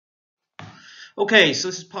Okay, so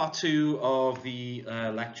this is part two of the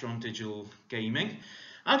lecture on digital gaming.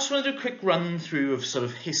 I just want to do a quick run through of sort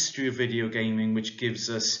of history of video gaming, which gives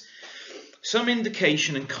us some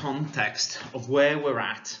indication and context of where we're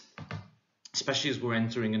at, especially as we're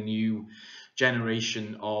entering a new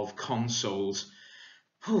generation of consoles.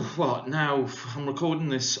 Well, now I'm recording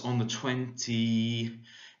this on the 28th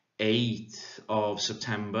of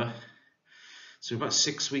September. So we're about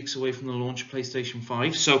 6 weeks away from the launch of PlayStation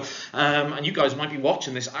 5. So, and you guys might be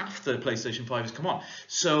watching this after PlayStation 5 has come on.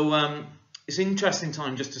 So it's an interesting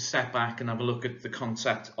time just to step back and have a look at the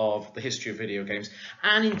concept of the history of video games,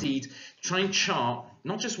 and indeed try and chart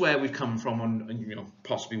not just where we've come from and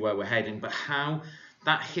possibly where we're heading, but how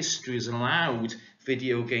that history has allowed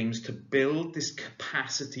video games to build this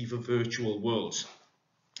capacity for virtual worlds.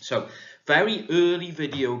 So very early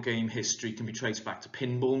video game history can be traced back to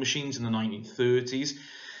pinball machines in the 1930s.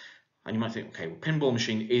 And you might think, okay, well, pinball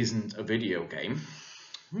machine isn't a video game.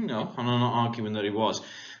 No, I'm not arguing that it was.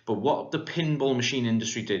 But what the pinball machine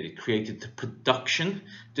industry did, it created the production,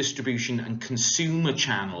 distribution, and consumer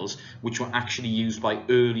channels which were actually used by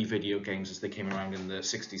early video games as they came around in the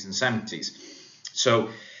 60s and 70s. So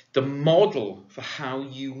the model for how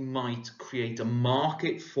you might create a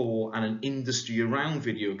market for and an industry around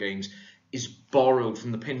video games is borrowed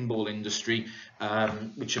from the pinball industry,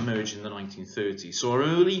 which emerged in the 1930s. So our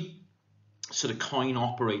early sort of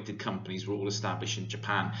coin-operated companies were all established in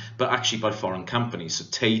Japan, but actually by foreign companies. So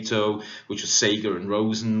Taito, which was Sega, and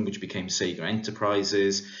Rosen, which became Sega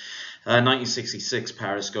Enterprises. 1966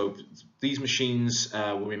 Periscope. These machines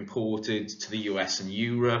were imported to the US and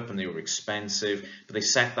Europe, and they were expensive, but they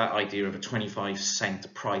set that idea of a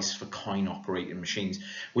 25-cent price for coin-operated machines,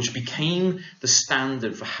 which became the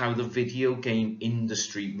standard for how the video game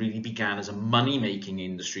industry really began as a money-making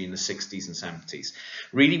industry in the 60s and 70s.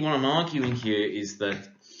 Really, what I'm arguing here is that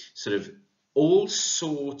sort of all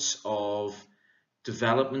sorts of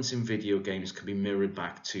developments in video games can be mirrored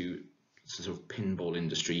back to sort of pinball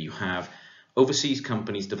industry. You have overseas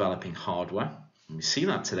companies developing hardware, and we see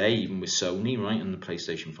that today even with Sony, right, and the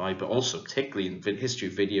PlayStation 5, but also particularly in the history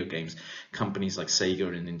of video games, companies like Sega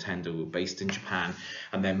and Nintendo were based in Japan,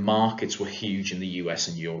 and their markets were huge in the US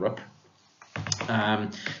and Europe.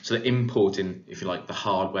 So they're importing, if you like, the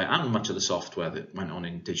hardware and much of the software that went on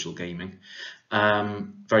in digital gaming.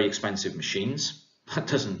 Very expensive machines. That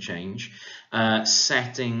doesn't change.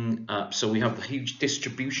 Setting up, so we have the huge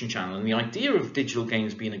distribution channel, and the idea of digital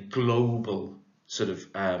games being a global sort of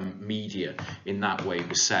media in that way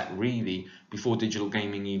was set really before digital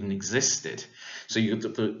gaming even existed. So you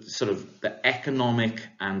got the sort of the economic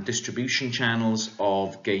and distribution channels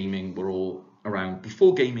of gaming were all around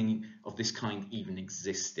before gaming of this kind even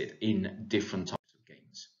existed in different types of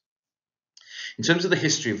games. In terms of the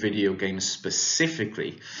history of video games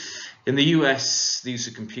specifically, in the US, the use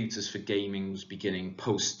of computers for gaming was beginning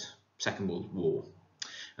post Second World War.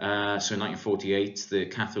 So in 1948, the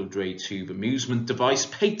cathode ray tube amusement device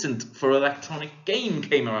patent for electronic game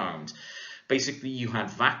came around. Basically, you had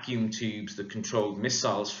vacuum tubes that controlled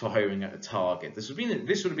missiles firing at a target. This would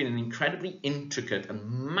have been an incredibly intricate and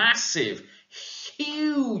massive,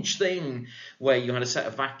 huge thing where you had a set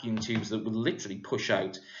of vacuum tubes that would literally push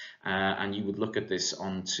out, and you would look at this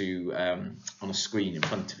onto on a screen in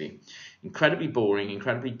front of you. Incredibly boring,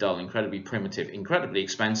 incredibly dull, incredibly primitive, incredibly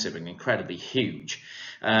expensive, and incredibly huge.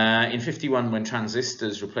 In '51, when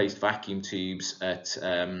transistors replaced vacuum tubes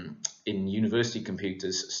in university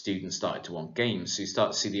computers, students started to want games. So you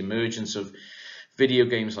start to see the emergence of video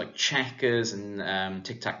games like checkers and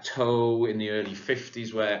tic-tac-toe in the early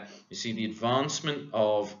 '50s, where you see the advancement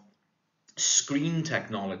of screen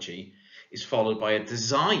technology is followed by a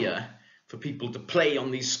desire for people to play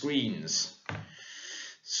on these screens.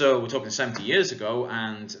 So we're talking 70 years ago,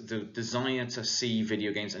 and the desire to see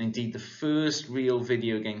video games, and indeed the first real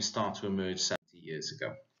video games start to emerge 70 years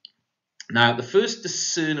ago. Now, the first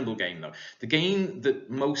discernible game, though, the game that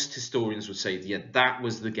most historians would say, yeah, that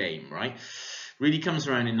was the game, right, really comes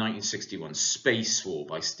around in 1961, Space War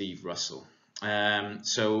by Steve Russell.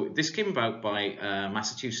 So this came about by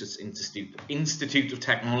Massachusetts Institute of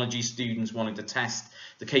Technology students wanting to test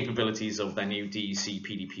the capabilities of their new DEC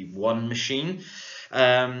PDP-1 machine.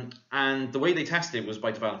 And the way they tested it was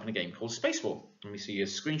by developing a game called Space War. Let me see a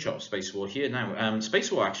screenshot of Space War here now.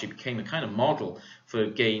 Space War actually became a kind of model for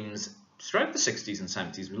games throughout the 60s and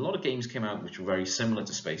 70s. A lot of games came out which were very similar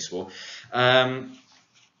to Space War.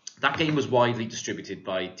 That game was widely distributed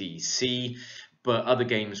by DC, but other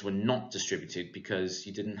games were not distributed because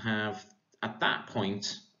you didn't have, at that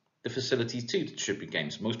point, the facilities to distribute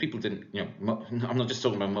games. Most people didn't, I'm not just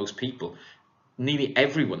talking about most people. nearly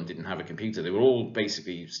everyone didn't have a computer. They were all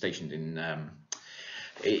basically stationed in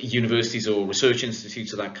universities or research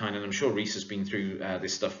institutes of that kind, and I'm sure Reese has been through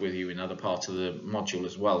this stuff with you in other parts of the module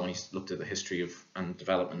as well, when he's looked at the history of and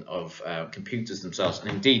development of computers themselves. And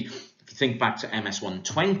indeed, if you think back to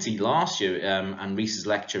MS219 last year and Reese's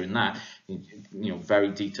lecture in that,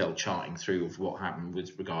 very detailed charting through of what happened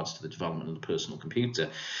with regards to the development of the personal computer.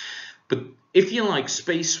 But if you like,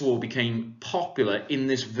 Space War became popular in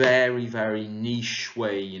this very, very niche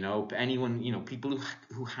way. Anyone, people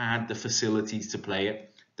who had the facilities to play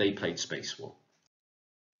it, they played Space War.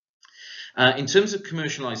 In terms of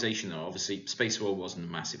commercialization, though, obviously Space War wasn't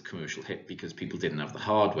a massive commercial hit because people didn't have the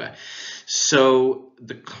hardware. So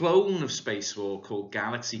the clone of Space War, called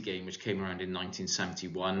Galaxy Game, which came around in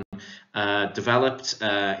 1971, developed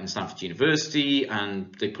in Stanford University,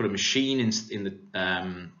 and they put a machine in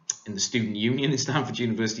the student union in Stanford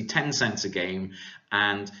University, 10 cents a game,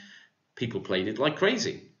 and people played it like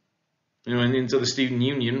crazy. And into the student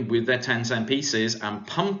union with their 10-cent pieces and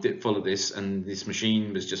pumped it full of this, and this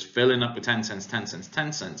machine was just filling up with 10 cents, 10 cents,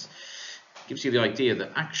 10 cents. Gives you the idea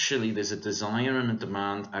that actually there's a desire and a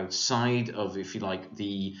demand outside of, if you like,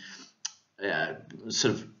 the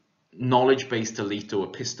sort of knowledge-based elite or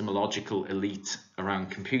epistemological elite around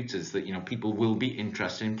computers, that people will be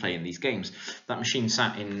interested in playing these games. That machine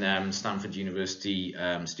sat in Stanford University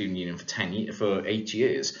Student Union for 8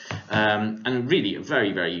 years, and really a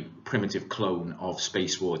very, very primitive clone of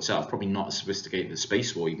Space War itself. Probably not as sophisticated as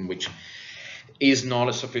Space War, even, which is not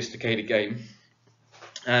a sophisticated game.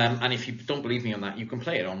 And if you don't believe me on that, you can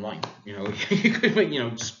play it online. You could,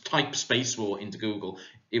 just type Space War into Google,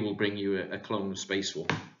 it will bring you a clone of Space War.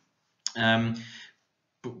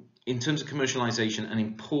 But in terms of commercialization, an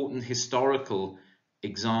important historical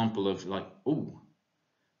example of like, oh,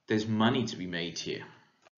 there's money to be made here.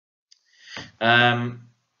 In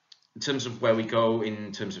terms of where we go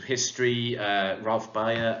in terms of history, Ralph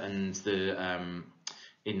Baer and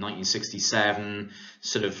in 1967,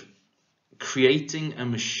 sort of creating a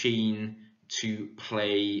machine to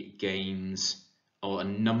play games, or a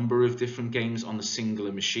number of different games on a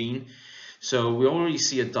singular machine. So we already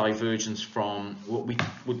see a divergence from what we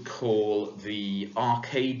would call the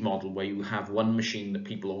arcade model, where you have one machine that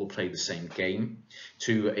people all play the same game,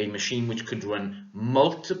 to a machine which could run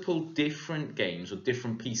multiple different games with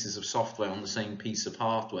different pieces of software on the same piece of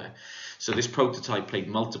hardware. So this prototype played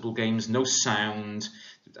multiple games, no sound,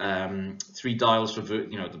 3 dials for the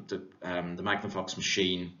Magnavox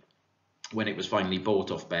machine. When it was finally bought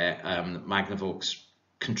off Baer, Magnavox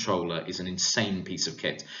controller is an insane piece of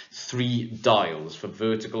kit. 3 dials for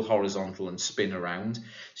vertical, horizontal, and spin around.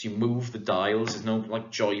 So you move the dials. There's no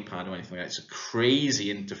like joypad or anything like that. It's a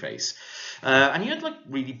crazy interface. And you had like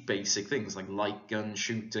really basic things like light gun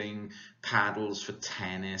shooting, paddles for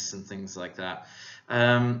tennis, and things like that.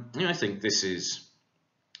 I think this is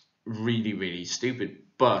really, really stupid,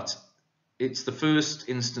 but it's the first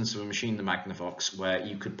instance of a machine, the Magnavox, where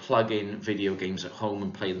you could plug in video games at home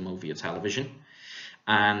and play them over your television.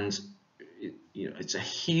 And it's a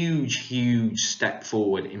huge, huge step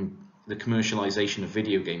forward in the commercialization of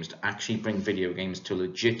video games to actually bring video games to a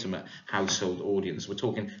legitimate household audience. We're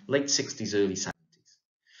talking late 60s, early 70s.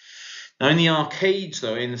 Now in the arcades,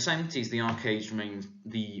 though, in the 70s, the arcades remained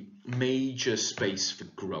the major space for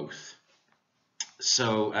growth.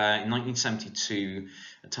 So in 1972,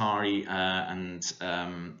 Atari and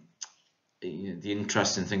the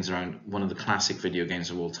interesting things around one of the classic video games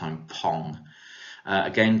of all time, Pong.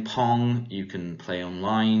 Again, Pong, you can play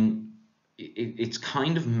online. It's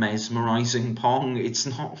kind of mesmerizing, Pong. It's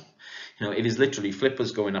not, it is literally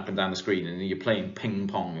flippers going up and down the screen, and you're playing ping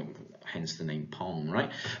pong, hence the name Pong,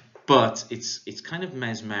 right? But it's kind of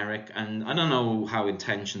mesmeric, and I don't know how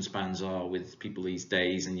attention spans are with people these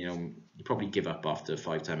days, and you probably give up after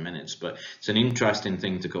 5-10 minutes, but it's an interesting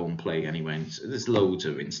thing to go and play anyway. And there's loads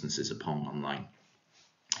of instances of Pong online.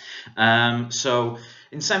 So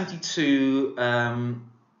in 72,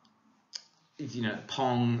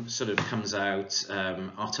 Pong sort of comes out.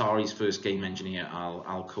 Atari's first game engineer,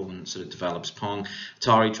 Al Cohen, sort of develops Pong.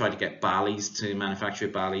 Atari tried to get Bally's to manufacture.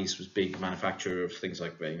 Bally's was a big manufacturer of things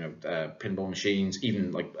like pinball machines,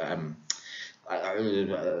 even like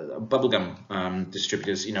bubblegum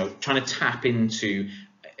distributors. Trying to tap into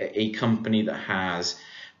a company that has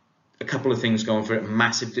a couple of things going for it: a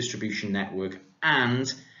massive distribution network,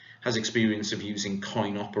 and has experience of using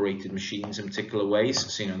coin-operated machines in particular ways.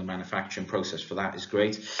 So, the manufacturing process for that is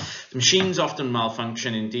great. The machines often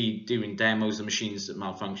malfunction. Indeed, doing demos, the machines that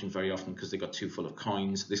malfunction very often because they got too full of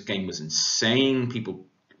coins. This game was insane. People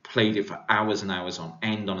played it for hours and hours on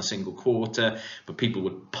end on a single quarter, but people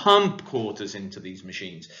would pump quarters into these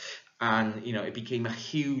machines. and it became a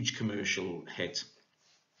huge commercial hit.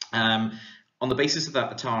 On the basis of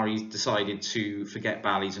that, Atari decided to forget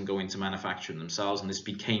Bally's and go into manufacturing themselves, and this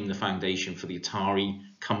became the foundation for the Atari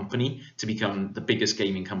company to become the biggest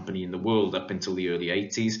gaming company in the world up until the early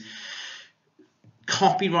 80s.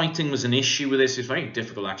 Copywriting was an issue with this. It's very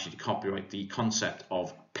difficult actually to copyright the concept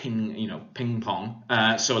of ping pong.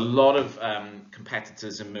 So a lot of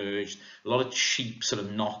competitors emerged, a lot of cheap sort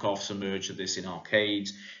of knockoffs emerged of this in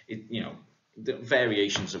arcades. The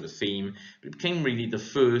variations of a theme, but it became really the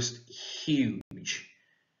first huge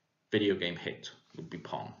video game hit would be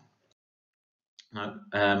Pong. Now,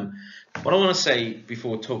 what I want to say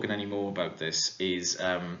before talking any more about this is,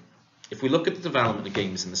 if we look at the development of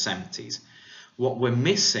games in the 70s, what we're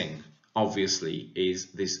missing, obviously,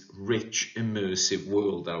 is this rich, immersive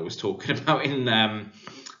world that I was talking about in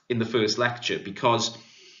the first lecture, because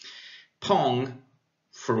Pong,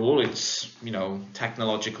 for all its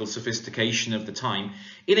technological sophistication of the time,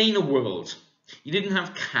 it ain't a world. You didn't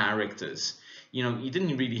have characters. You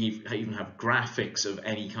didn't really even have graphics of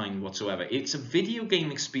any kind whatsoever. It's a video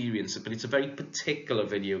game experience, but it's a very particular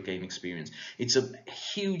video game experience. It's a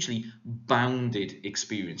hugely bounded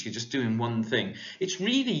experience. You're just doing one thing. It's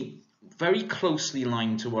really very closely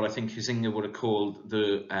aligned to what I think Huizinga would have called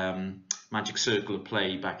the magic circle of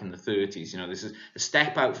play back in the 30s. This is a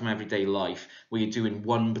step out from everyday life where you're doing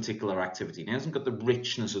one particular activity. It hasn't got the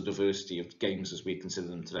richness or diversity of games as we consider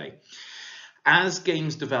them today. As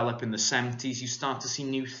games develop in the 70s, you start to see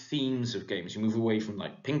new themes of games. You move away from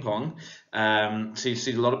like ping pong, so you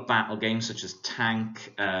see a lot of battle games such as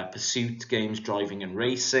tank, pursuit games, driving and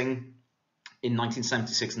racing. In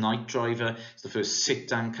 1976, Night Driver is the first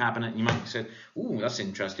sit-down cabinet. And you might have said, "Ooh, that's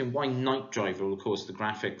interesting. Why Night Driver?" Well, of course, the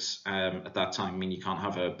graphics at that time mean you can't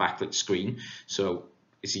have a backlit screen, so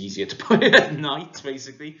it's easier to put it at night,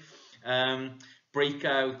 basically.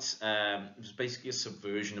 Breakout was basically a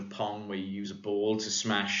subversion of Pong where you use a ball to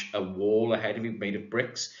smash a wall ahead of you made of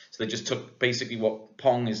bricks. So they just took basically what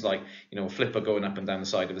Pong is like, a flipper going up and down the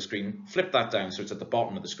side of the screen, flip that down so it's at the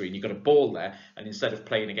bottom of the screen. You've got a ball there, and instead of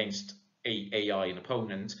playing against AI, an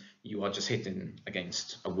opponent, you are just hitting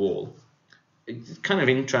against a wall. It's kind of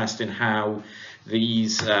interesting how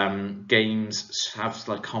these games have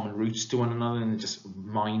like common roots to one another and just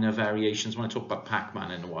minor variations. When I talk about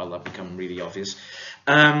Pac-Man in a while, that become really obvious.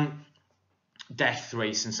 Death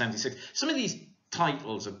Race in 76. Some of these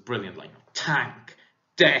titles are brilliant, like Tank,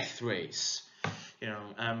 Death Race.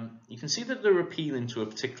 You can see that they're appealing to a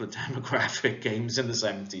particular demographic, games in the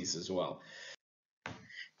 70s as well.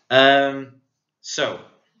 So,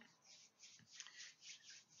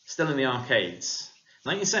 still in the arcades.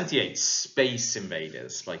 1978, Space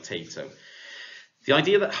Invaders by Taito. The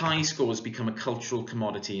idea that high scores become a cultural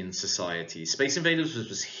commodity in society. Space Invaders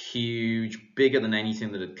was huge, bigger than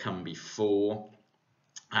anything that had come before.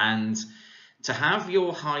 And to have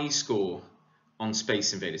your high score on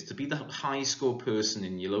Space Invaders, to be the high score person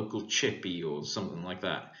in your local chippy or something like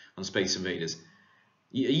that on Space Invaders,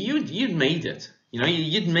 you'd made it.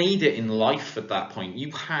 You'd made it in life at that point.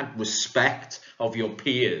 You had respect of your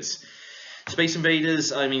peers. Space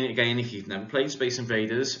Invaders, I mean, again, if you've never played Space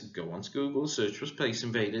Invaders, go onto Google, search for Space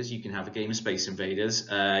Invaders. You can have a game of Space Invaders.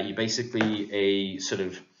 You're basically a sort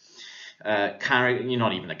of character. You're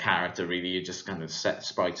not even a character, really. You just kind of set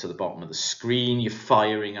sprites at the bottom of the screen. You're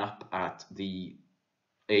firing up at the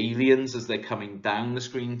aliens as they're coming down the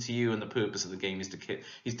screen to you, and the purpose of the game is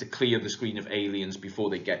to clear the screen of aliens before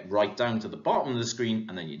they get right down to the bottom of the screen,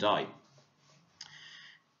 and then you die.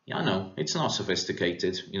 Yeah, I know, it's not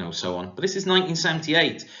sophisticated, so on. But this is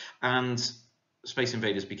 1978, and Space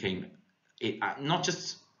Invaders became, not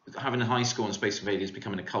just having a high score on Space Invaders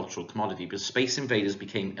becoming a cultural commodity, but Space Invaders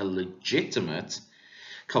became a legitimate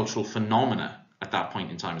cultural phenomena at that point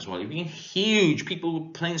in time as well. It became huge. People were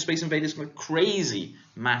playing Space Invaders like crazy,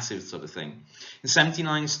 massive sort of thing. In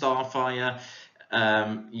 79, Starfire,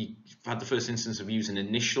 you had the first instance of using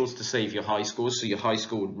initials to save your high scores, so your high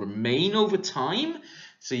score would remain over time.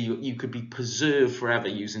 So you could be preserved forever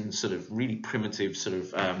using sort of really primitive sort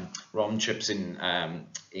of ROM chips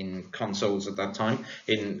in consoles at that time,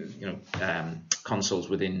 in consoles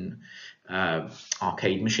within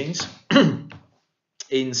arcade machines.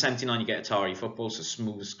 In 79, you get Atari Football, so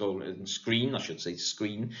smooth screen, I should say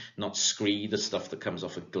screen, not scree, the stuff that comes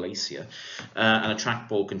off a glacier, and a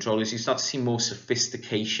trackball controller. So you start to see more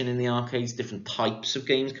sophistication in the arcades, different types of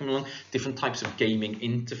games come along, different types of gaming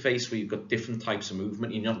interface where you've got different types of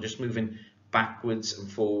movement. You're not just moving backwards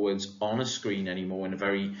and forwards on a screen anymore in a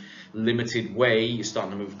very limited way. You're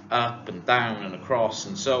starting to move up and down and across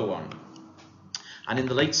and so on. And in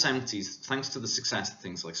the late 70s, thanks to the success of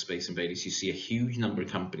things like Space Invaders, you see a huge number of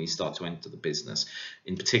companies start to enter the business.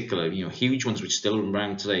 In particular, huge ones which still are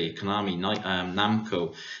around today: Konami,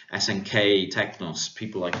 Namco, SNK, Technos,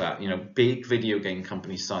 people like that. Big video game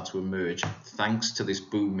companies start to emerge thanks to this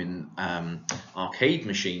boom in arcade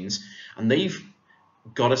machines, and they've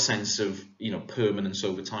got a sense of permanence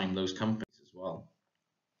over time, those companies as well.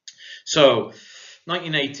 So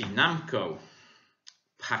 1980, Namco,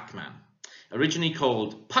 Pac-Man. Originally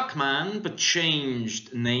called Pac-Man, but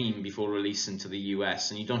changed name before releasing to the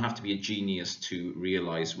US, and you don't have to be a genius to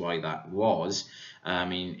realize why that was. I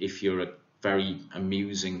mean, if you're a very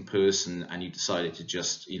amusing person and you decided to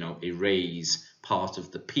just erase part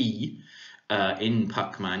of the P in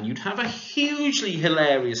Pac-Man, you'd have a hugely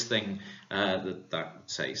hilarious thing that would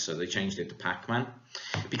say. So they changed it to Pac-Man.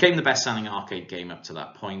 It became the best-selling arcade game up to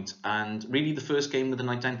that point, and really the first game with an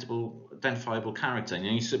identifiable character.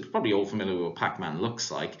 You're probably all familiar with what Pac-Man looks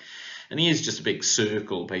like, and he is just a big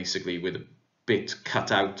circle, basically, with a bit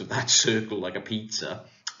cut out of that circle like a pizza.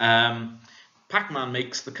 Pac-Man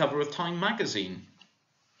makes the cover of Time magazine.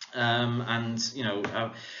 Again,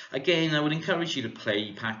 I would encourage you to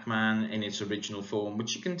play Pac-Man in its original form,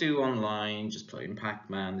 which you can do online. Just play in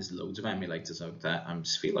Pac-Man. There's loads of emulators out there. I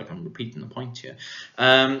just feel like I'm repeating the point here.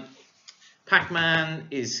 Pac-Man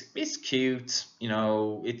is cute.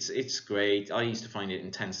 It's great. I used to find it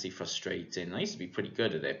intensely frustrating. I used to be pretty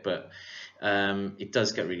good at it, but it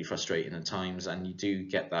does get really frustrating at times, and you do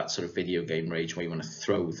get that sort of video game rage where you want to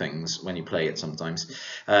throw things when you play it sometimes.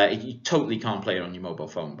 You totally can't play it on your mobile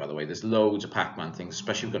phone, by the way. There's loads of Pac-Man things,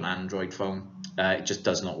 especially if you've got an Android phone. It just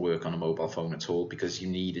does not work on a mobile phone at all because you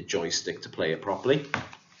need a joystick to play it properly.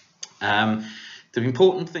 The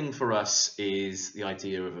important thing for us is the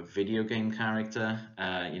idea of a video game character,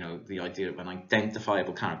 the idea of an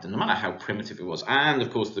identifiable character, no matter how primitive it was. And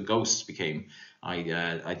of course, the ghosts became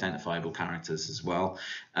identifiable characters as well.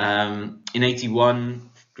 In 81,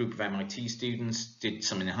 a group of MIT students did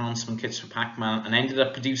some enhancement kits for Pac-Man and ended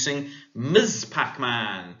up producing Ms.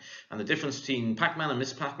 Pac-Man. And the difference between Pac-Man and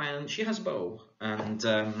Ms. Pac-Man, she has a bow. And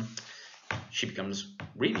she becomes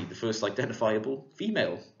really the first identifiable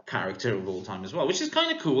female character of all time as well, which is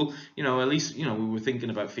kind of cool. At least we were thinking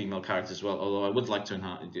about female characters as well. Although I would like to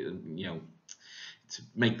to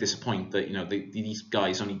make this a point that these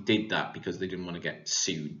guys only did that because they didn't want to get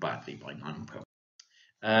sued badly by Namco.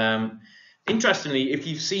 Interestingly, if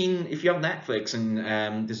you have Netflix,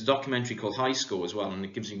 and there's a documentary called High Score as well, and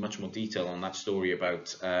it gives you much more detail on that story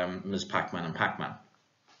about Ms. Pac-Man and Pac-Man.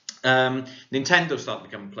 Nintendo started to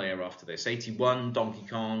become a player after this. 81, Donkey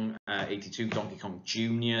Kong. 82, Donkey Kong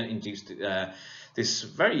Jr. introduced this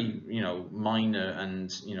very minor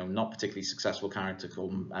and not particularly successful character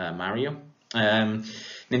called Mario.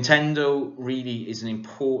 Nintendo really is an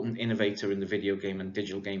important innovator in the video game and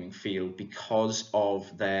digital gaming field because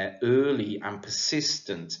of their early and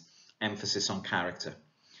persistent emphasis on character.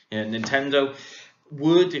 Nintendo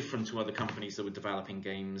were different to other companies that were developing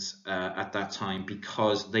games at that time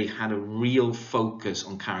because they had a real focus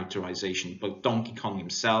on characterization. Both Donkey Kong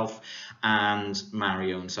himself and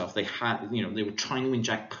Mario himself, they were trying to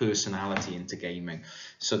inject personality into gaming.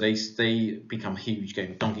 So they become huge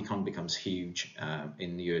games. Donkey Kong becomes huge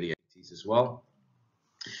in the early 80s as well.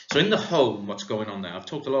 So in the home, what's going on there? I've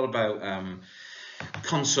talked a lot about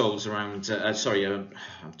consoles around, I've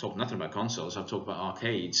talked nothing about consoles. I've talked about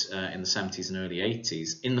arcades in the 70s and early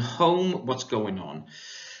 80s. In the home, what's going on?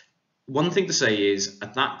 One thing to say is,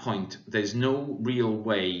 at that point, there's no real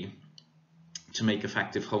way to make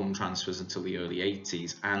effective home transfers until the early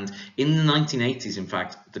 80s. And in the 1980s, in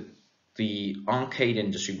fact, the arcade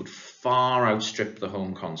industry would far outstrip the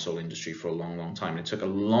home console industry for a long, long time. It took a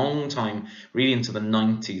long time, really into the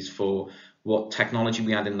 90s, for what technology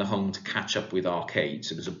we had in the home to catch up with arcades.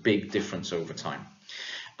 So there's a big difference over time.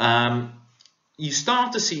 You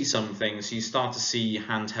start to see some things. You start to see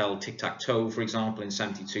handheld tic-tac-toe, for example, in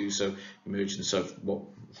 72. So emergence of what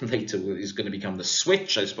later is going to become the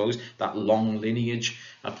Switch, I suppose, that long lineage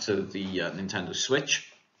up to the Nintendo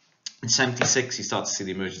Switch. In 76, you start to see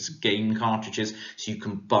the emergence of game cartridges. So you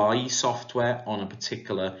can buy software on a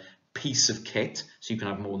particular piece of kit, so you can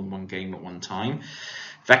have more than one game at one time.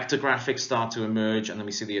 Vector graphics start to emerge, and then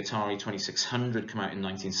we see the Atari 2600 come out in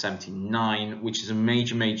 1979, which is a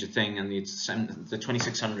major thing, and the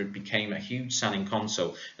 2600 became a huge selling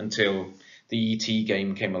console until the ET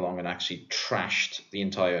game came along and actually trashed the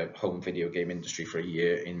entire home video game industry for a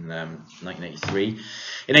year in 1983.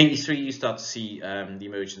 In 83, you start to see the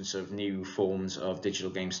emergence of new forms of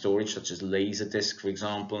digital game storage, such as Laserdisc, for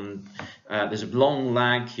example. And there's a long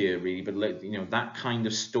lag here, really, but that kind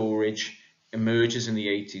of storage emerges in the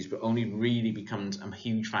 80s, but only really becomes a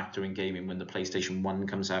huge factor in gaming when the PlayStation 1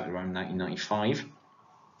 comes out around 1995.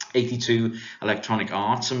 82, Electronic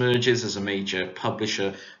Arts emerges as a major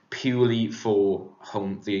publisher purely for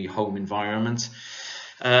the home environment.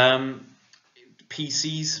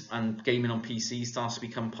 PCs and gaming on PC starts to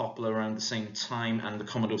become popular around the same time, and the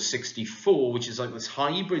Commodore 64, which is like this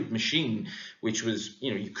hybrid machine, which was,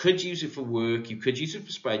 you could use it for work, you could use it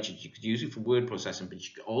for spreadsheets, you could use it for word processing, but you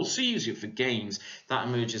could also use it for games. That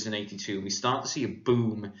emerges in 82, and we start to see a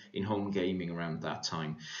boom in home gaming around that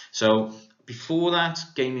time. So before that,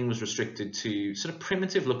 gaming was restricted to sort of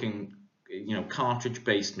primitive looking,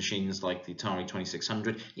 cartridge-based machines like the Atari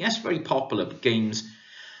 2600. Yes, very popular, but games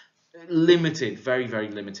limited, very, very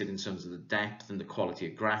limited in terms of the depth and the quality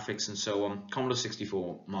of graphics and so on. Commodore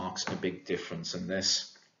 64 marks a big difference in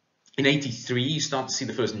this. In 83, you start to see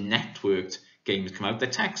the first networked games come out. They're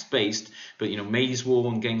text-based, but Maze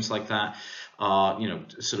War and games like that are,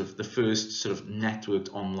 sort of the first sort of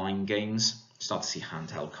networked online games. You start to see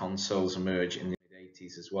handheld consoles emerge in the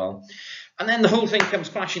mid-80s as well. And then the whole thing comes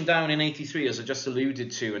crashing down in 83, as I just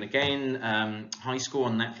alluded to. And again, High Score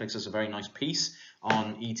on Netflix has a very nice piece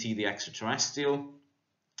on E.T. the Extraterrestrial.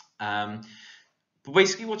 But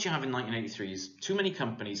basically what you have in 1983 is too many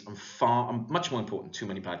companies and much more important, too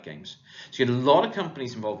many bad games. So you had a lot of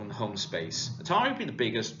companies involved in the home space. Atari would be the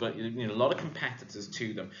biggest, but a lot of competitors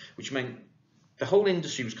to them, which meant the whole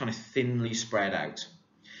industry was kind of thinly spread out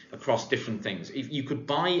across different things. If you could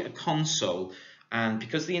buy a console, and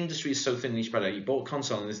because the industry is so thinly spread out, you bought a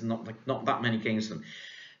console and there's not that many games in them.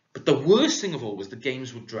 But the worst thing of all was the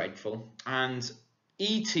games were dreadful, and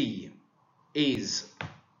E.T. is,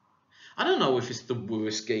 I don't know if it's the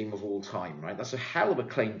worst game of all time, right? That's a hell of a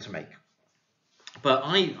claim to make. But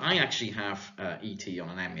I actually have E.T. on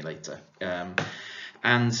an emulator,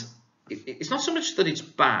 and it's not so much that it's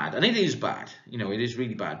bad, and it is bad, it is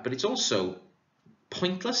really bad, but it's also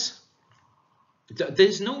pointless.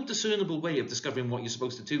 There's no discernible way of discovering what you're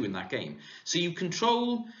supposed to do in that game. So you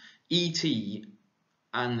control E.T.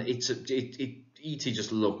 and E.T.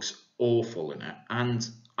 just looks awful in it, and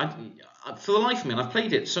for the life of me, and I've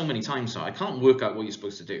played it so many times now, I can't work out what you're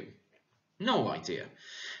supposed to do. No idea.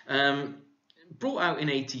 Brought out in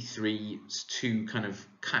 83 to kind of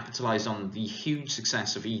capitalize on the huge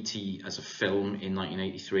success of E.T. as a film in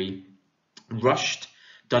 1983. Rushed,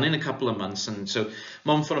 done in a couple of months, and so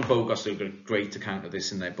Mumford and Bogart have got a great account of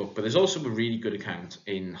this in their book, but there's also a really good account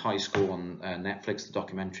in High Score on Netflix, the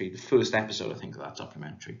documentary, the first episode, I think, of that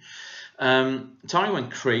documentary. Atari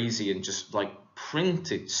went crazy and just like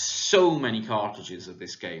printed so many cartridges of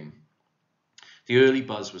this game. The early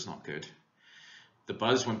buzz was not good. The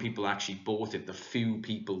buzz when people actually bought it, the few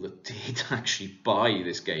people that did actually buy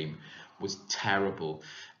this game, was terrible,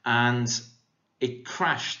 and it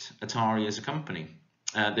crashed Atari as a company.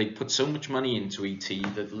 They put so much money into E.T.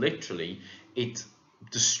 that literally it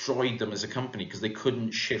destroyed them as a company because they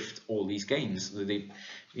couldn't shift all these games. They,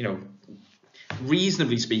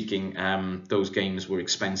 reasonably speaking, those games were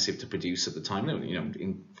expensive to produce at the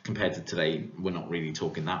time. Compared to today, we're not really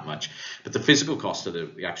talking that much. But the physical cost of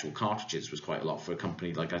the actual cartridges was quite a lot for a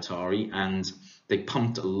company like Atari, and they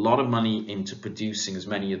pumped a lot of money into producing as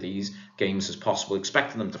many of these games as possible,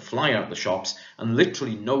 expecting them to fly out the shops, and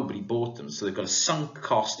literally nobody bought them. So they've got a sunk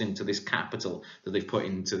cost into this capital that they've put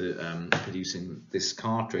into producing this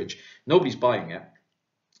cartridge. Nobody's buying it.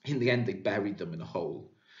 In the end, they buried them in a hole.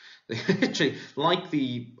 They actually, like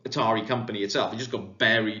the Atari company itself, they just got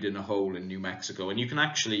buried in a hole in New Mexico, and you can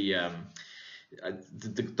actually,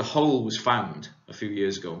 the hole was found a few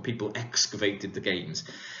years ago, and people excavated the games.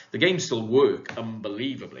 The games still work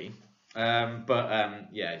unbelievably, but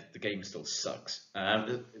the game still sucks.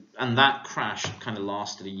 And that crash kind of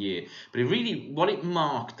lasted a year, but what it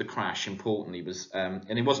marked, the crash, importantly, was,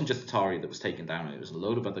 and it wasn't just Atari that was taken down, it was a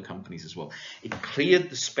load of other companies as well. It cleared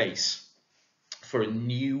the space for a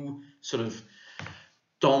new sort of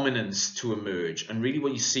dominance to emerge, and really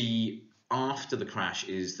what you see after the crash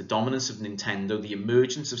is the dominance of Nintendo, the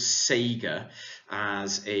emergence of Sega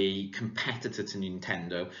as a competitor to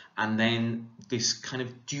Nintendo, and then this kind of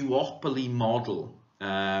duopoly model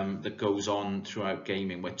that goes on throughout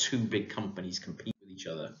gaming, where two big companies compete with each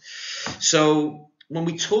other. So when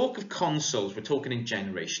we talk of consoles, we're talking in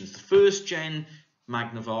generations. The first gen,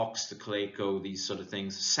 Magnavox, the Coleco, these sort of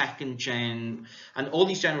things. Second gen, and all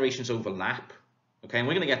these generations overlap. Okay, and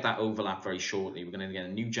we're going to get that overlap very shortly. We're going to get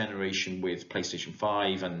a new generation with PlayStation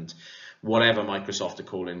 5 and whatever Microsoft are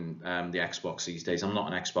calling the Xbox these days. I'm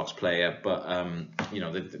not an Xbox player, but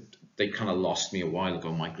they kind of lost me a while ago,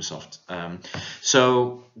 Microsoft.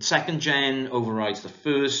 So second gen overrides the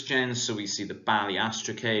first gen, so we see the Bally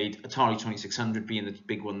Astrocade, Atari 2600 being the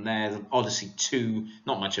big one there, the Odyssey 2,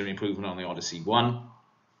 not much of an improvement on the Odyssey 1.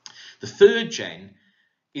 The third gen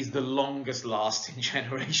is the longest lasting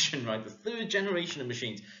generation, right? The third generation of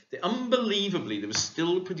machines. Unbelievably, they were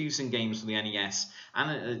still producing games for the NES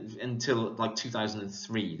and until like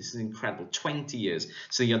 2003. This is incredible. 20 years.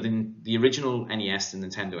 So you had the original NES, the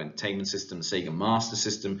Nintendo Entertainment System, the Sega Master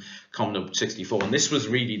System, Commodore 64, and this was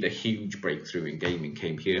really the huge breakthrough in gaming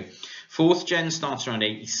came here. Fourth gen starts around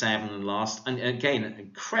 87 and lasts, and again, an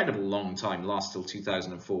incredible long time, lasts till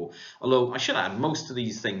 2004. Although I should add, most of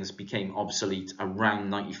these things became obsolete around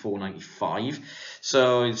 94, 95.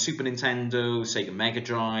 So Super Nintendo, Sega Mega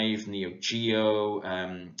Drive, Neo Geo,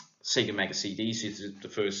 Sega Mega CD, so it's the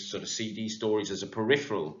first sort of CD storage as a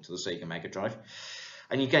peripheral to the Sega Mega Drive.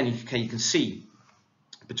 And again, you can see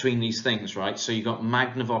between these things, right? So you got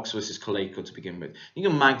Magnavox versus Coleco to begin with. You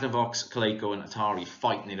got Magnavox, Coleco, and Atari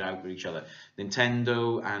fighting it out with each other.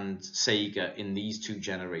 Nintendo and Sega in these two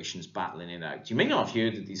generations battling it out. You may not have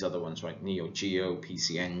heard of these other ones, right? Neo Geo,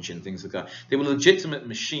 PC Engine, things like that. They were legitimate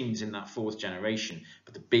machines in that fourth generation,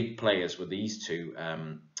 but the big players were these two,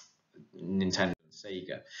 Nintendo and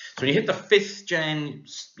Sega. So when you hit the fifth gen,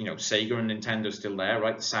 you know, Sega and Nintendo still there,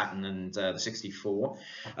 right? The Saturn and the 64.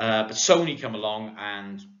 But Sony come along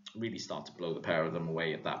and really start to blow the pair of them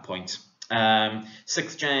away at that point.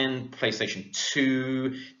 Sixth gen, PlayStation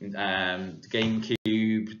 2, the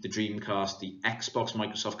GameCube, the Dreamcast, the Xbox,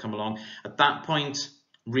 Microsoft come along. At that point,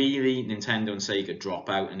 really, Nintendo and Sega drop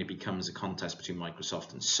out and it becomes a contest between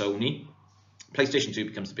Microsoft and Sony. PlayStation 2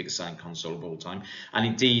 becomes the biggest selling console of all time, and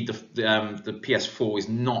indeed the PS4 is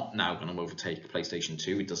not now going to overtake PlayStation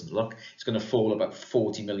 2. It doesn't look. It's going to fall about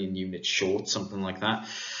 40 million units short, something like that.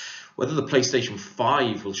 Whether the PlayStation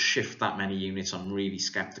 5 will shift that many units, I'm really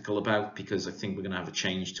skeptical about, because I think we're going to have a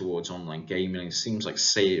change towards online gaming. It seems like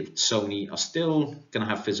Sony are still going to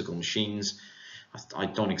have physical machines. I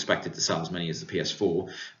don't expect it to sell as many as the PS4.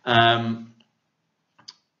 And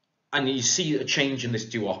you see a change in this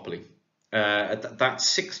duopoly. At that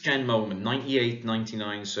sixth gen moment, 98,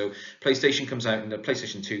 99, so PlayStation comes out, and the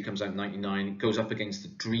PlayStation 2 comes out in 99, it goes up against the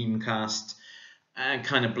Dreamcast and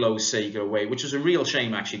kind of blows Sega away, which was a real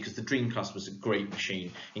shame actually, because the Dreamcast was a great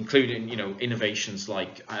machine, including, you know, innovations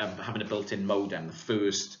like having a built-in modem, the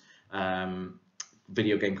first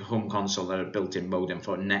video game home console that had a built-in modem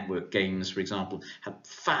for network games, for example, had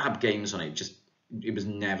fab games on it. It was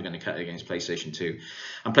never going to cut it against PlayStation 2.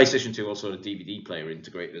 And PlayStation 2 also had a DVD player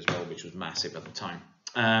integrated as well, which was massive at the time.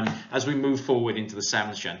 As we move forward into the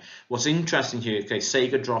 7th gen, what's interesting here, okay,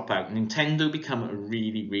 Sega drop out, Nintendo become a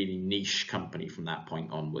really, really niche company from that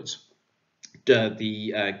point onwards.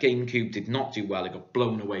 The GameCube did not do well. It got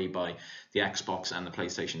blown away by the Xbox and the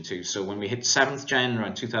PlayStation 2. So when we hit 7th gen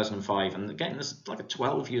around 2005, and again, there's like a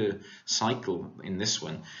 12-year cycle in this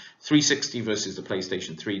one, 360 versus the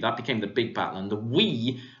PlayStation 3, that became the big battle. And the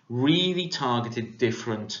Wii really targeted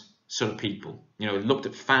different sort of people. You know, it looked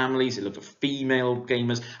at families, it looked at female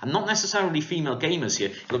gamers, and not necessarily female gamers here.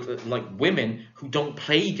 It looked at like women who don't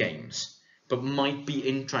play games, but might be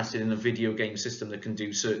interested in a video game system that can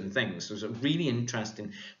do certain things. So it was a really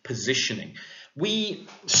interesting positioning. We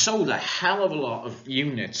sold a hell of a lot of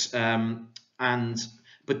units,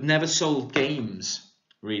 but never sold games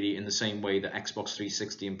really in the same way that Xbox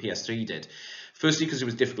 360 and PS3 did. Firstly, because it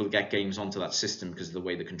was difficult to get games onto that system because of the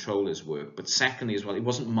way the controllers work. But secondly, as well, it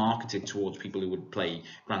wasn't marketed towards people who would play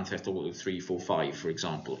Grand Theft Auto 3, 4, 5, for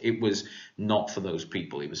example. It was not for those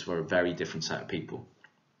people. It was for a very different set of people.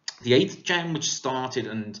 The 8th gen, which started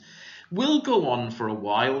and will go on for a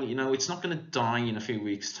while, you know, it's not going to die in a few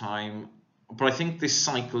weeks' time. But I think this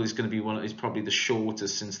cycle is going to be is probably the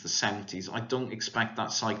shortest since the 70s. I don't expect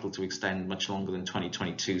that cycle to extend much longer than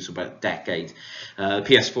 2022, so about a decade. The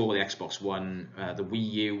PS4, the Xbox One, the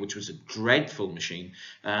Wii U, which was a dreadful machine,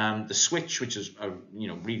 the Switch, which is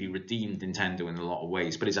really redeemed Nintendo in a lot of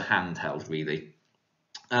ways, but is a handheld really.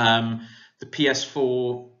 The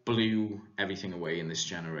PS4 blew everything away in this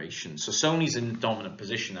generation. So Sony's in a dominant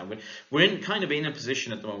position now. We're in a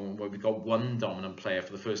position at the moment where we've got one dominant player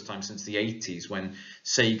for the first time since the 80s, when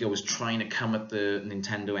Sega was trying to come at the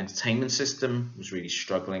Nintendo Entertainment System, was really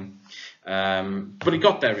struggling. But it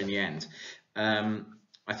got there in the end.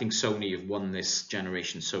 I think Sony have won this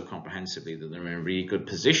generation so comprehensively that they're in a really good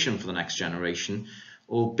position for the next generation,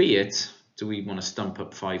 albeit, do we want to stump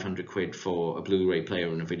up 500 quid for a Blu-ray player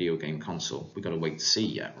and a video game console? We've got to wait to see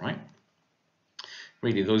yet, right?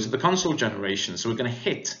 Really, those are the console generations. So we're going to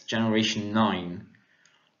hit generation 9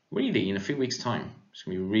 really in a few weeks' time. It's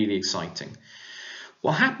going to be really exciting.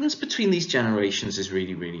 What happens between these generations is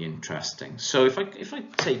really, really interesting. So if I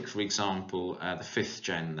take, for example, the 5th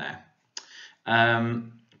gen there,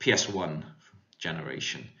 PS1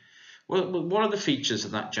 generation. Well, what are the features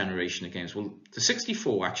of that generation of games? Well, the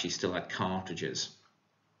 64 actually still had cartridges.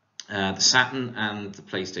 The Saturn and the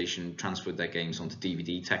PlayStation transferred their games onto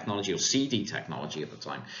DVD technology or CD technology at the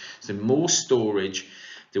time. So more storage.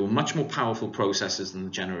 They were much more powerful processors than the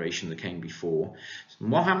generation that came before. So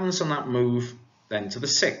what happens on that move then to the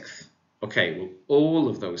 6th? Okay, well, all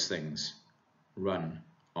of those things run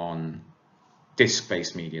on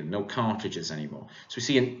disc-based media, no cartridges anymore. So we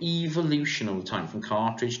see an evolution over time from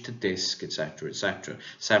cartridge to disc, etc., etc.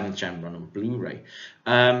 7th gen run on Blu-ray.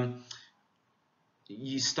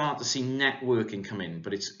 You start to see networking come in,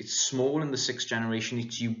 but it's small in the 6th generation.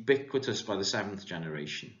 It's ubiquitous by the 7th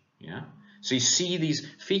generation. Yeah. So you see these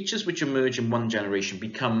features which emerge in one generation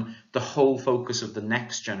become the whole focus of the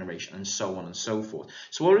next generation, and so on and so forth.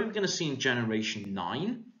 So what are we going to see in generation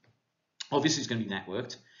 9? Obviously, it's going to be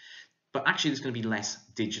networked. But actually, there's going to be less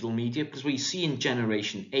digital media, because what you see in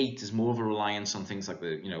generation 8 is more of a reliance on things like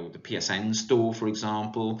the PSN store, for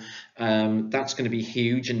example. That's going to be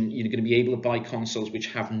huge, and you're going to be able to buy consoles which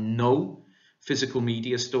have no physical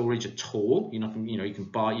media storage at all. You'll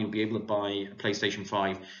be able to buy a PlayStation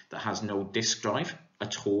 5 that has no disk drive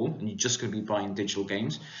at all, and you're just going to be buying digital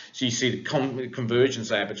games. So you see the convergence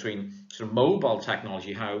there between sort of mobile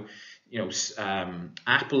technology, how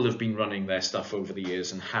Apple have been running their stuff over the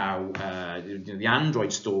years, and how the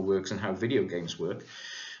Android store works, and how video games work.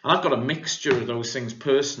 And I've got a mixture of those things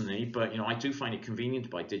personally, but I do find it convenient to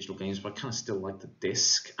buy digital games, but I kind of still like the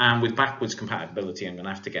disc. And with backwards compatibility, I'm going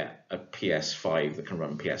to have to get a PS5 that can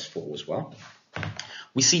run PS4 as well.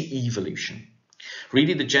 We see evolution.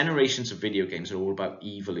 Really, the generations of video games are all about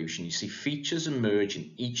evolution. You see features emerge in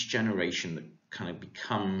each generation that kind of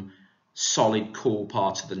become solid core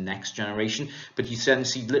parts of the next generation, but you then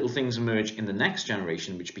see little things emerge in the next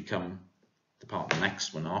generation which become the part of the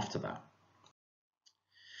next one after that.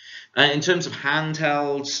 In terms of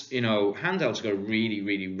handhelds, handhelds got a really,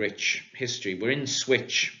 really rich history. We're in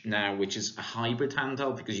Switch now, which is a hybrid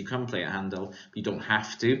handheld, because you can play a handheld, but you don't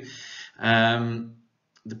have to.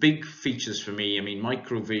 The big features for me,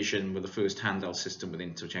 Microvision were the first handheld system with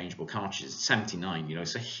interchangeable cartridges. 79,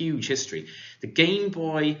 it's a huge history. The Game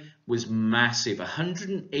Boy was massive,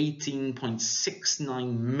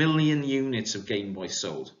 118.69 million units of Game Boy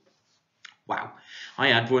sold. Wow. I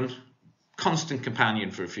had one, constant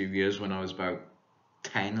companion for a few years when I was about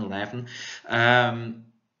 10, 11.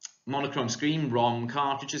 Monochrome screen, ROM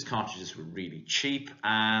cartridges. Cartridges were really cheap,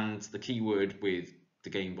 and the key word with the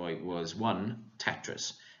Game Boy was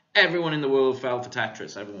Tetris. Everyone in the world fell for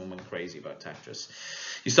Tetris. Everyone went crazy about Tetris.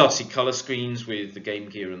 You start to see color screens with the Game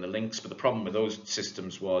Gear and the Lynx, but the problem with those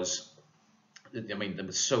systems was, they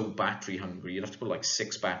were so battery hungry. You'd have to put like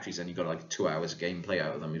 6 batteries and you got like 2 hours of gameplay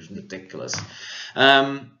out of them. It was ridiculous.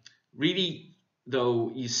 Really,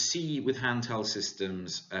 though, you see with handheld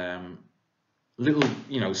systems, so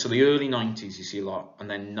the early 90s you see a lot, and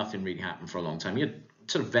then nothing really happened for a long time. You had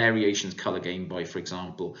sort of variations, color Game Boy, for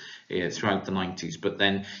example, throughout the 90s, but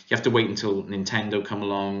then you have to wait until Nintendo come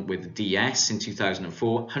along with the DS in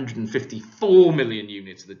 2004. 154 million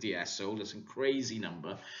units of the DS sold. That's a crazy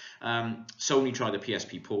number. Sony tried the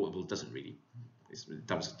PSP Portable.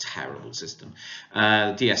 That was a terrible system.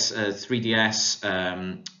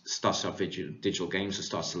 3DS starts to have digital games, so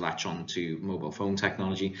starts to latch on to mobile phone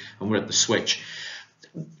technology, and we're at the Switch.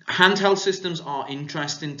 Handheld systems are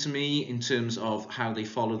interesting to me in terms of how they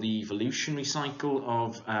follow the evolutionary cycle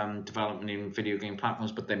of development in video game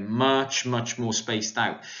platforms, but they're much, much more spaced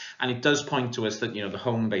out. And it does point to us that the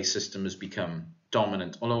home-based system has become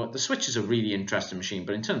dominant. Although the Switch is a really interesting machine,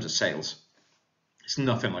 but in terms of sales, it's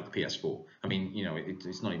nothing like the PS4.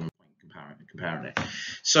 It's not even comparing it.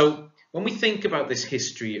 So when we think about this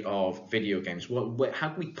history of video games, how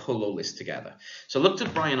can we pull all this together? So I looked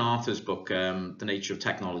at Brian Arthur's book, The Nature of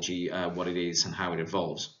Technology, what it is and how it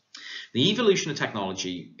evolves. The evolution of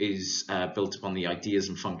technology is built upon the ideas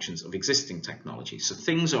and functions of existing technology. So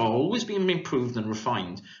things are always being improved and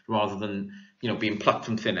refined rather than being plucked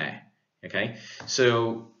from thin air. Okay,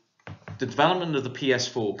 so the development of the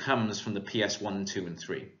PS4 comes from the PS1, 2, and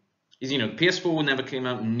 3. PS4 never came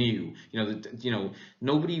out new.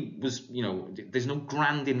 Nobody was. There's no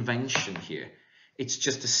grand invention here. It's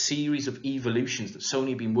just a series of evolutions that Sony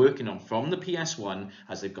have been working on from the PS1,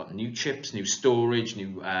 as they've got new chips, new storage,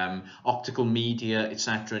 new optical media,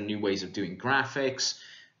 etc., new ways of doing graphics.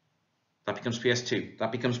 That becomes PS2,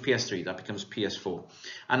 that becomes PS3, that becomes PS4.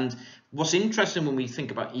 And what's interesting when we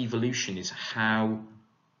think about evolution is how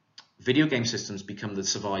video game systems become the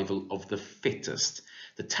survival of the fittest.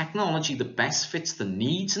 The technology that best fits the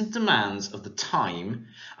needs and demands of the time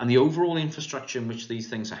and the overall infrastructure in which these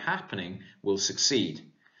things are happening will succeed.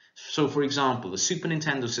 So, for example, the Super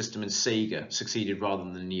Nintendo system and Sega succeeded rather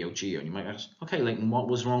than the Neo Geo. And you might ask, okay, Leighton, what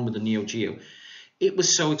was wrong with the Neo Geo? It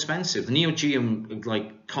was so expensive. The Neo Geo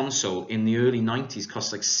console in the early 90s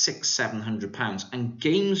cost like £600-700, and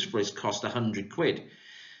games for it cost £100.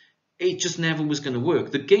 It just never was going to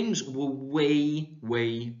work. The games were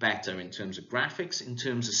way better in terms of graphics, in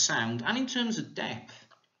terms of sound, and in terms of depth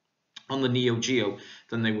on the Neo Geo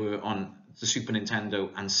than they were on the Super Nintendo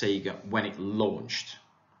and Sega when it launched.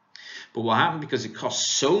 But what happened, because it cost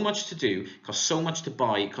so much to do, cost so much to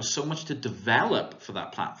buy, it cost so much to develop for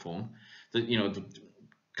that platform, that, you know, the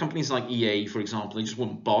companies like EA, for example, they just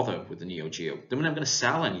wouldn't bother with the Neo Geo. They were never going to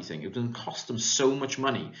sell anything. It was going to cost them so much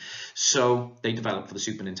money. So they developed for the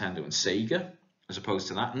Super Nintendo and Sega as opposed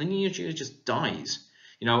to that, and the Neo Geo just dies.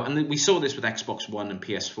 You know, and we saw this with Xbox One and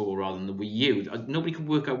PS4 rather than the Wii U. Nobody could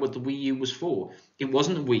work out what the Wii U was for. It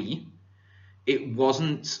wasn't a Wii. It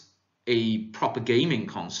wasn't a proper gaming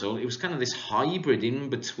console. It was kind of this hybrid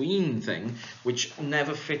in-between thing, which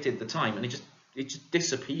never fitted the time, and it just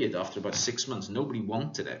disappeared after about 6 months. Nobody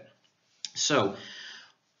wanted it. So,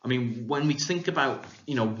 I mean, when we think about,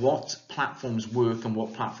 you know, what platforms work and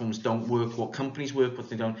what platforms don't work, what companies work, what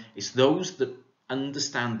they don't, it's those that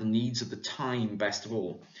understand the needs of the time best of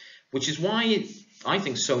all. Which is why I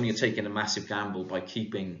think Sony are taking a massive gamble by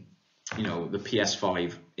keeping, you know, the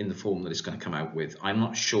PS5 in the form that it's going to come out with. I'm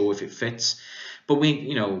not sure if it fits, but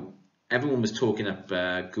you know, everyone was talking up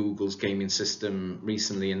Google's gaming system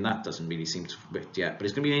recently, and that doesn't really seem to fit yet. But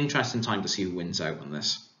it's going to be an interesting time to see who wins out on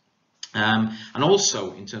this. And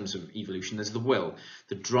also, in terms of evolution, there's the will,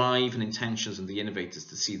 the drive and intentions of the innovators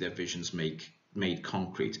to see their visions made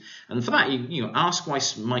concrete. And for that, you know, ask why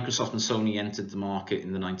Microsoft and Sony entered the market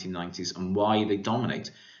in the 1990s and why they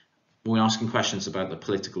dominate. We're asking questions about the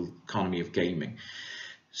political economy of gaming.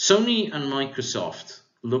 Sony and Microsoft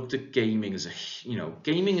looked at gaming as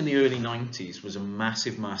gaming in the early 90s was a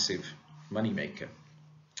massive moneymaker.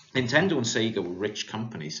 Nintendo and Sega were rich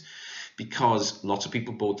companies because lots of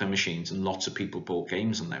people bought their machines and lots of people bought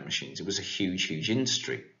games on their machines. It was a huge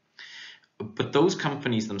industry. But those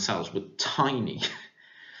companies themselves were tiny,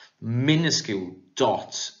 minuscule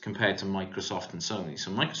dots compared to Microsoft and Sony.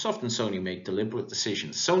 So Microsoft and Sony made deliberate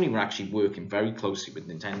decisions. Sony were actually working very closely with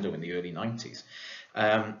Nintendo in the early 90s.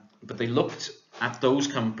 But they looked at those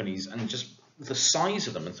companies and just the size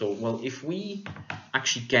of them and thought, well, if we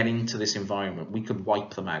actually get into this environment, we could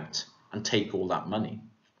wipe them out and take all that money.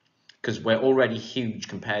 Because we're already huge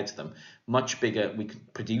compared to them. Much bigger, we can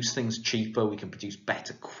produce things cheaper, we can produce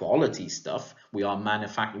better quality stuff. We are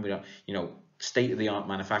manufacturing, we are, you know, state-of-the-art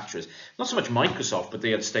manufacturers. Not so much Microsoft, but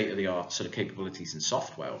they had state-of-the-art sort of capabilities in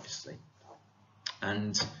software, obviously.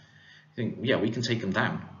 And I think, yeah, we can take them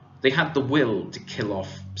down. They had the will to kill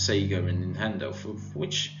off Sega and Nintendo,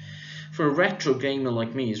 which for a retro gamer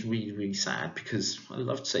like me is really sad, because I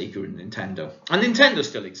loved Sega and Nintendo. And Nintendo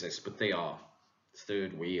still exists, but they are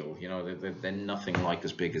third wheel. You know, they're nothing like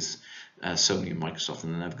as big as Sony and Microsoft,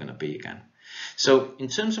 and they're never going to be again. So in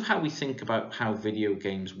terms of how we think about how video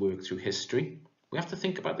games work through history, we have to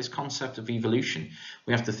think about this concept of evolution.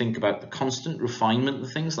 We have to think about the constant refinement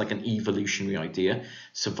of things, like an evolutionary idea,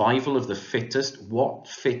 survival of the fittest, what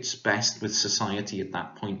fits best with society at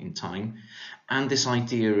that point in time, and this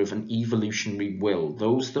idea of an evolutionary will.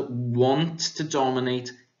 Those that want to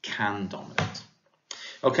dominate can dominate.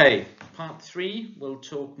 Okay, part 3, we'll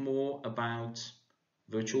talk more about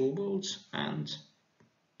virtual worlds and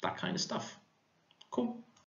that kind of stuff. Cool.